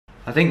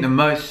I think the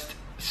most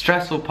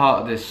stressful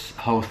part of this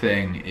whole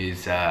thing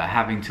is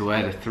having to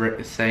wear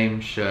the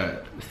same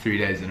shirt 3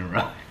 days in a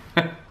row.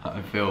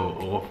 I feel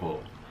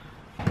awful.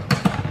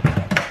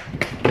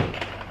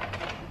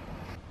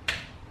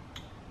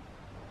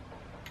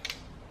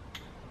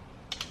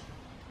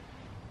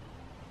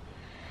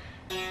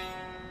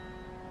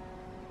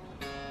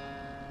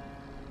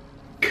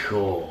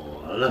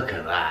 Cool, look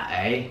at that,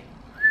 eh?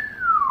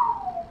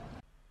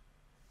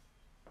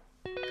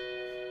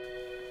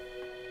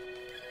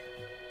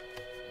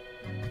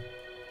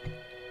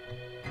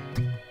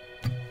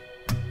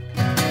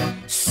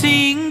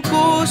 Sink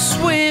or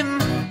swim,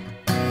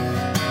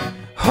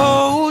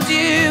 hold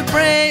your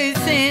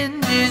breath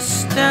and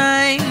just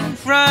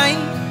dive right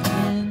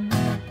in.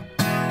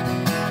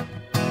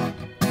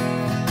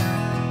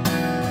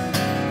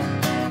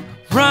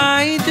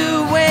 Ride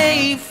the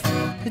wave,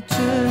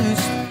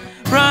 just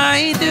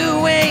ride the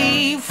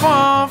wave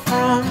far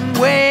from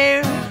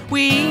where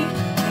we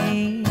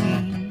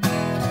came.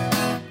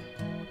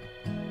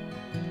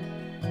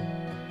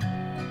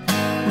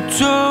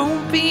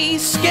 Don't be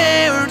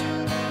scared.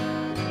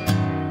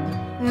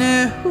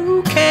 Now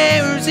who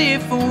cares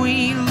if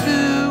we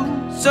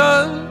lose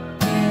again?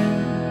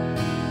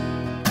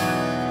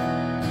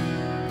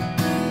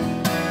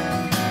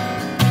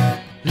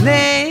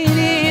 Let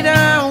it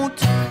out.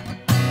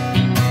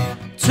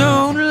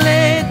 Don't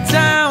let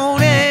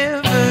doubt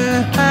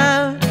ever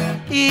have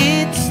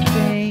its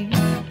day.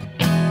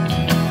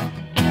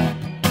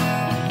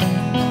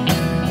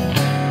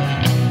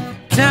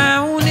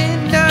 Down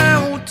and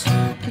out.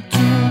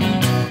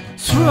 Don't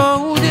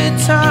throw the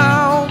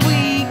towel.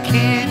 We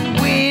can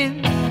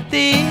win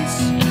this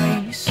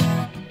race.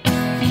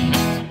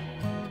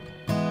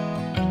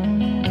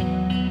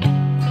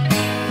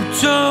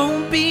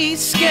 Don't be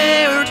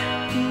scared.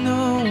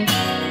 No.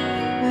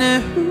 Now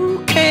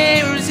who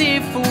cares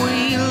if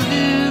we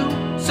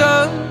lose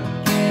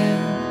again?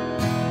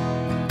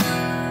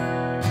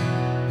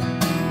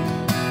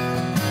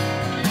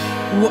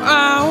 Well,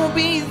 I'll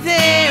be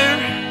there,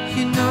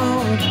 you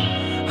know.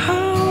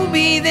 I'll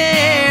be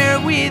there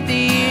with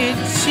you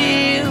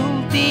till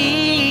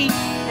the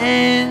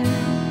end.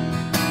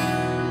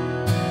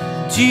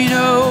 Do you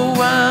know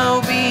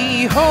I'll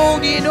be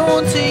holding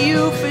on to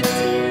you for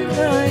dear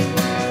life?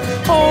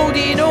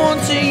 Holding on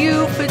to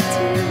you for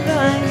dear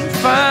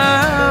life,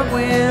 I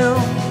will.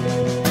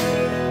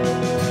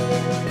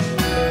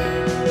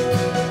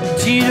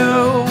 Do you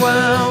know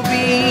I'll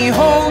be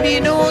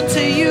holding on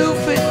to you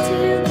for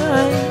dear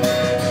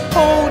life?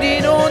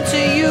 Holding on to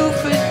you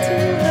for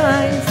dear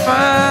life,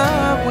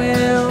 I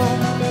will.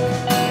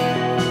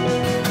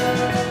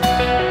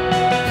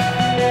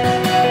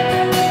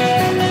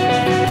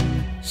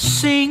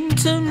 Sing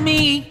to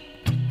me,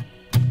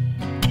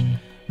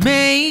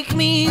 make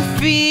me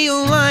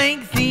feel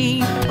like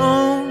the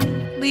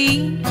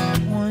only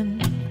one.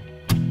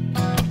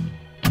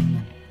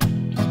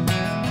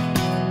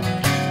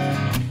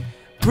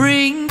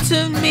 Bring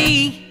to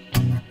me,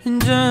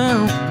 and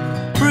I'll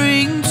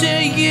bring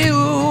to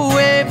you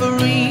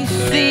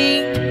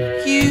everything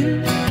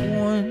you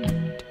want.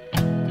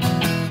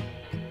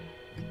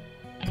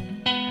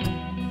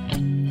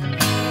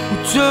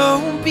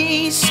 Don't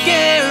be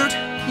scared,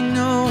 you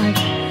know.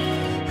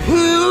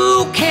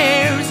 Who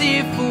cares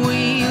if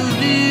we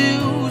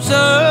lose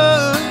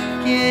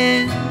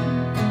again?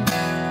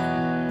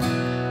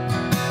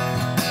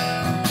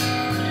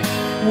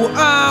 Well,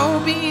 I'll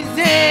be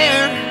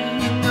there,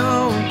 you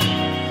know.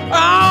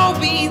 I'll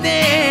be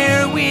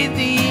there with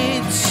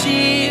you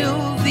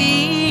till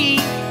the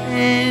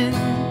end.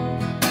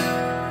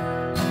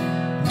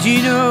 Do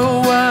you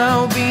know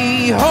I'll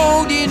be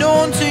holding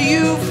on to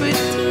you for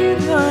dear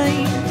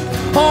life?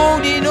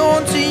 Holding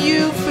on to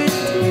you for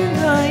dear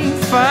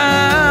life,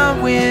 I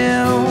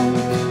will.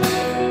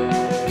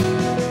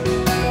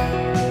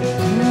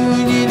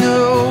 You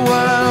know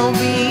I'll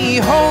be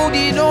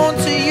holding on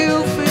to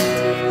you for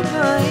dear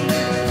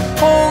life.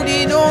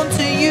 Holding on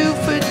to you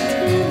for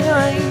dear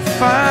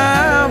life,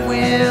 I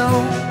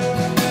will.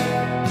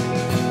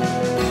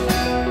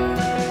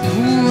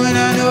 And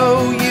I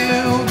know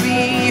you'll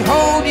be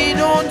holding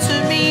on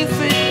to me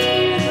for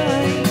dear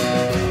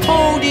life.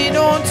 Holding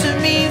on to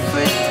me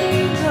for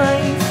dear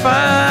life, I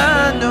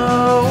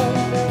know.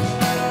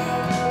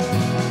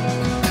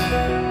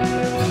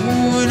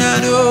 And I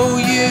know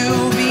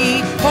you'll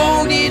be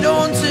holding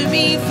on to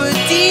me for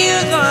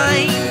dear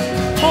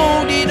life.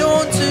 Holding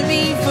on to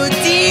me for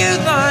dear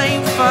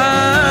life,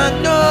 I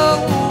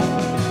know.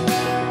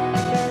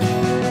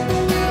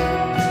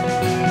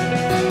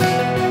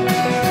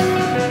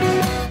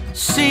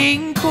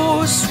 Sink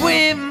or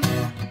swim,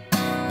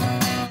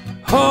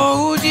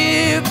 hold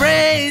your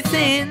breath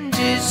and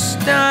just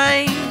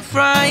dive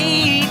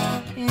right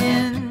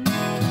in.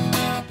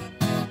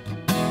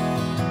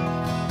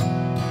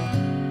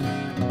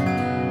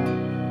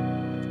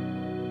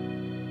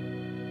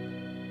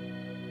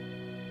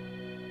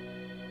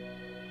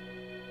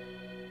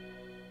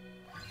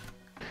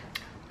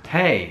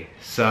 Hey,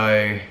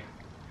 so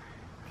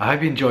I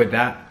hope you enjoyed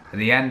that. At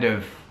the end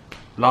of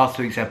last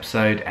week's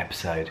episode.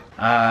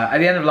 At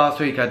the end of last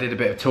week I did a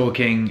bit of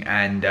talking,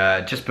 and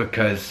just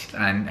because,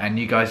 and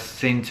you guys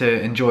seem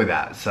to enjoy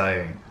that,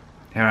 so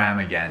here I am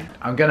again.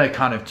 I'm gonna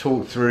kind of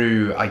talk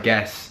through, I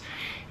guess,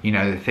 you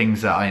know, the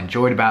things that I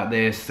enjoyed about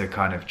this, the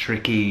kind of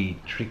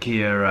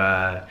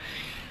trickier,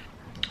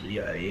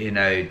 you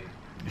know,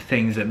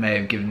 things that may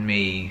have given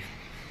me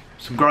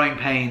some growing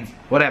pains,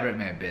 whatever it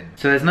may have been.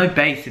 So there's no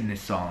bass in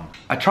this song.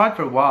 I tried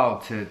for a while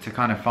to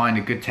kind of find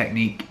a good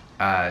technique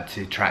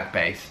to track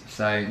bass.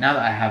 So now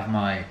that I have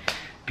my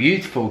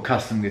beautiful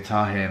custom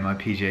guitar here, my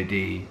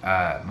PJD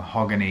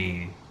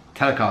mahogany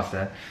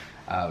Telecaster,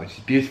 which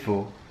is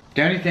beautiful.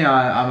 The only thing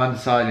I'm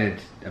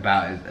undecided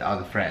about are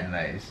the fret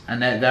inlays,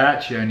 and they're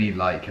actually only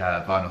like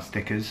vinyl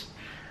stickers,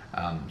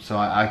 so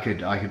I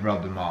could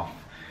rub them off.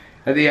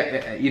 At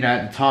the you know,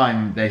 at the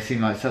time they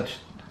seemed like such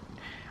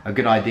a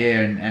good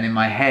idea, and in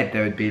my head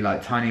there would be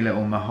like tiny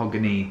little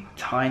mahogany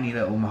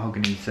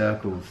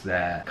circles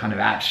there, kind of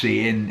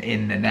actually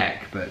in the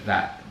neck, but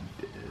that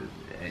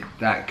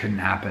couldn't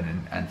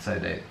happen, and so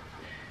they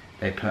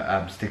put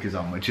stickers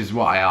on, which is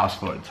what I asked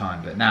for at the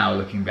time. But now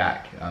looking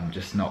back, I'm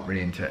just not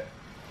really into it.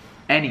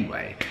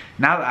 Anyway,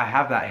 now that I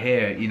have that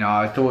here, you know,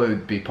 I thought it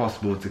would be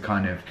possible to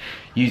kind of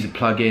use a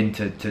plug-in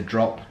to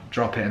drop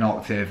it an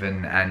octave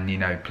and you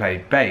know,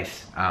 play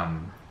bass.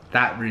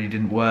 That really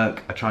didn't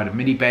work. I tried a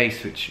MIDI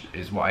bass, which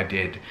is what I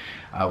did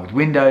with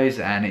Windows,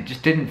 and it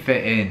just didn't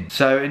fit in.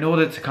 So in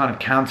order to kind of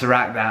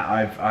counteract that,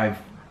 I've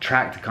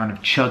tracked a kind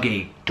of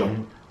chuggy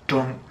dun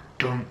dun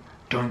dun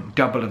dun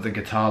double of the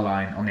guitar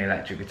line on the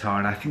electric guitar,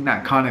 and I think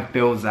that kind of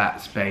fills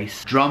that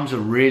space. Drums are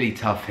really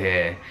tough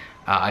here.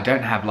 I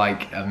don't have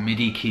like a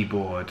MIDI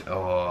keyboard,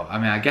 or, I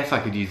mean, I guess I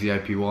could use the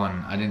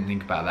OP1. I didn't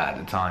think about that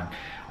at the time.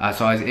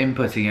 So I was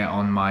inputting it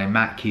on my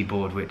Mac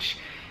keyboard, which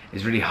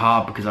is really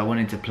hard because I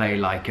wanted to play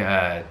like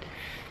well,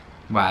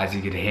 as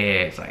you could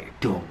hear, it's like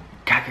dum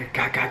ka ka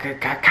ka ka ka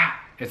ka ka.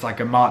 It's like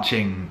a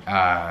marching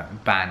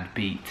band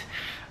beat,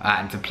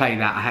 and to play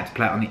that I had to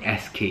play it on the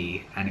S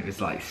key, and it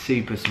was like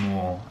super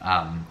small,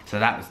 so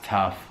that was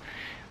tough.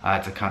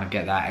 To kind of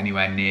get that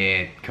anywhere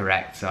near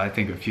correct, so I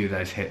think a few of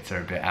those hits are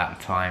a bit out of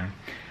time.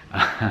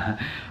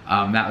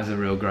 That was a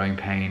real growing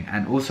pain,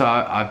 and also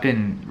I've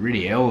been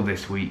really ill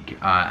this week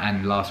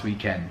and last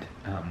weekend,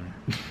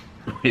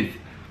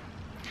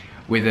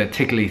 with a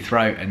tickly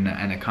throat and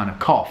a kind of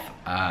cough,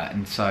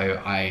 and so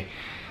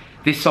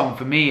this song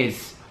for me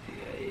is,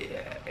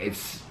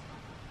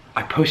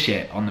 I push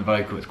it on the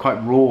vocal. It's quite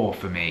raw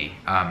for me,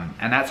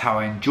 and that's how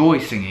I enjoy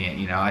singing it.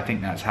 You know, I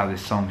think that's how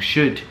this song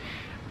should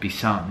be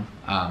sung,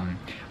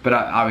 but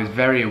I was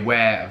very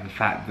aware of the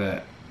fact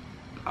that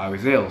I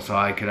was ill, so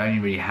I could only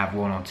really have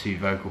 1 or 2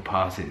 vocal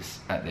passes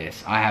at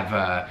this.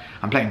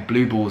 I'm playing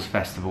Blue Balls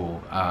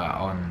Festival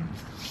on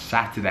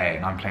Saturday,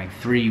 and I'm playing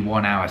 3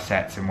 one-hour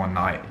sets in one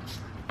night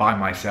by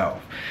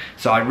myself,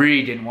 so I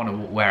really didn't want to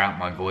wear out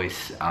my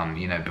voice,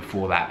 you know,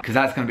 before that, because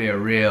that's going to be a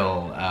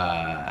real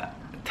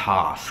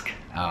task,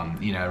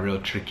 you know, a real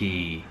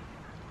tricky.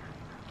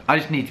 I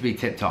just need to be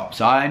tip top.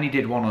 So I only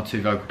did 1 or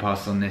 2 vocal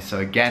passes on this. So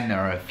again, there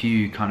are a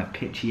few kind of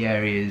pitchy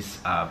areas,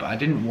 but I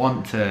didn't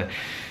want to,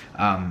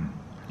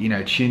 you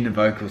know, tune the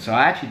vocals. So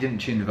I actually didn't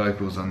tune the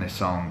vocals on this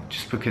song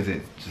just because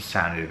it just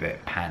sounded a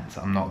bit pants.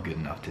 I'm not good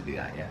enough to do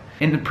that yet.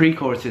 In the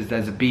pre-choruses,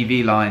 there's a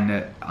BV line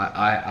that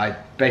I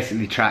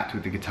basically tracked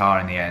with the guitar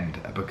in the end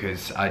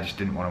because I just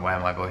didn't want to wear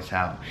my voice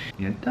out.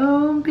 You know,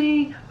 don't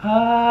be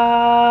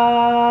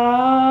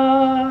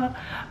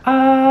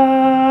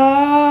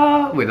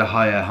with a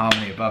higher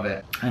harmony above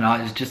it, and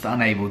I was just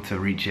unable to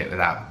reach it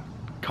without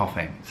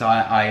coughing. So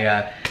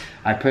I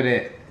put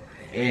it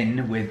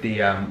in with the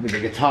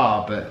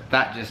guitar, but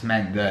that just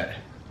meant that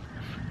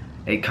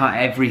it can't,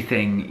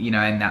 everything, you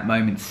know, in that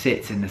moment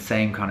sits in the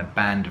same kind of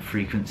band of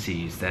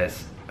frequencies.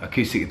 There's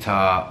acoustic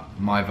guitar,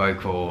 my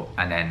vocal,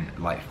 and then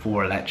like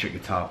 4 electric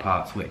guitar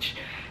parts, which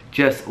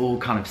just all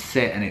kind of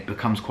sit, and it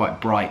becomes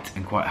quite bright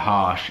and quite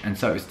harsh, and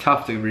so it was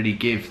tough to really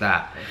give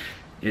that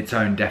its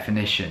own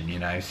definition, you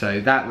know. So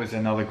that was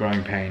another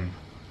growing pain.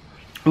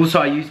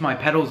 Also, I used my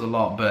pedals a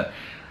lot, but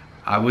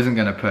I wasn't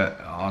going to put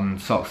on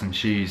socks and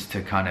shoes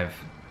to kind of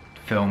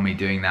film me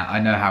doing that. I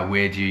know how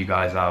weird you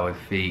guys are with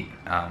feet,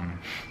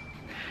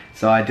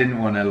 so I didn't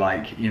want to,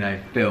 like, you know,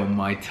 film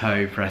my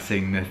toe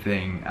pressing the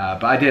thing,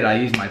 but I did. I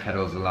used my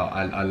pedals a lot.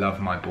 I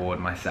love my board,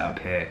 my setup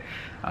here,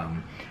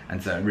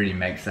 and so it really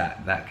makes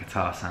that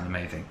guitar sound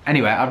amazing.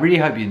 Anyway, I really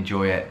hope you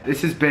enjoy it.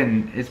 It's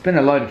been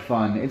a load of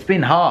fun. It's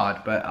been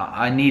hard, but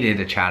I needed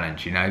a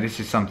challenge, you know. This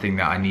is something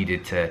that I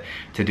needed to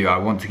do. I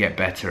want to get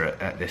better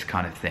at this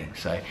kind of thing.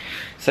 So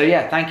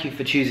yeah, thank you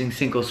for choosing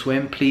Sink or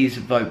Swim. Please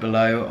vote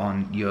below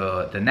on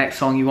the next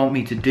song you want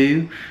me to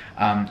do.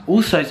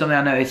 Also, something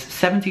I noticed,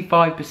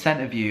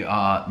 75% of you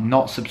are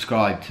not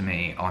subscribed to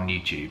me on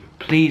YouTube.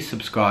 Please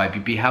subscribe,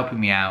 you'd be helping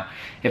me out.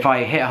 If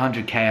I hit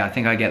 100K, I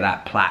think I get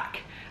that plaque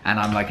and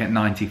I'm like at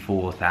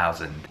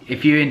 94,000.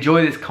 If you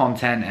enjoy this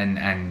content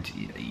and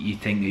you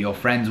think that your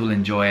friends will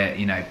enjoy it,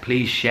 you know,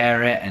 please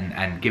share it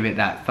and give it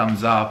that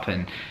thumbs up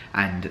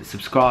and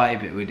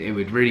subscribe. It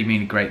would really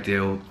mean a great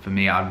deal for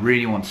me. I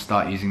really want to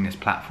start using this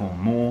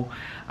platform more.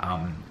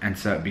 And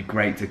so it'd be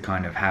great to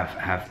kind of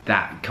have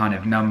that kind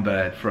of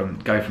number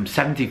go from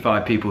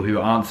 75 people who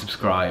aren't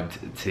subscribed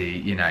to,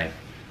 you know,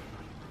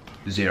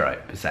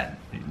 0%,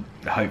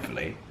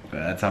 hopefully, but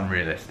that's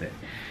unrealistic.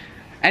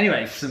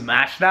 Anyway,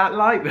 smash that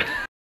like button.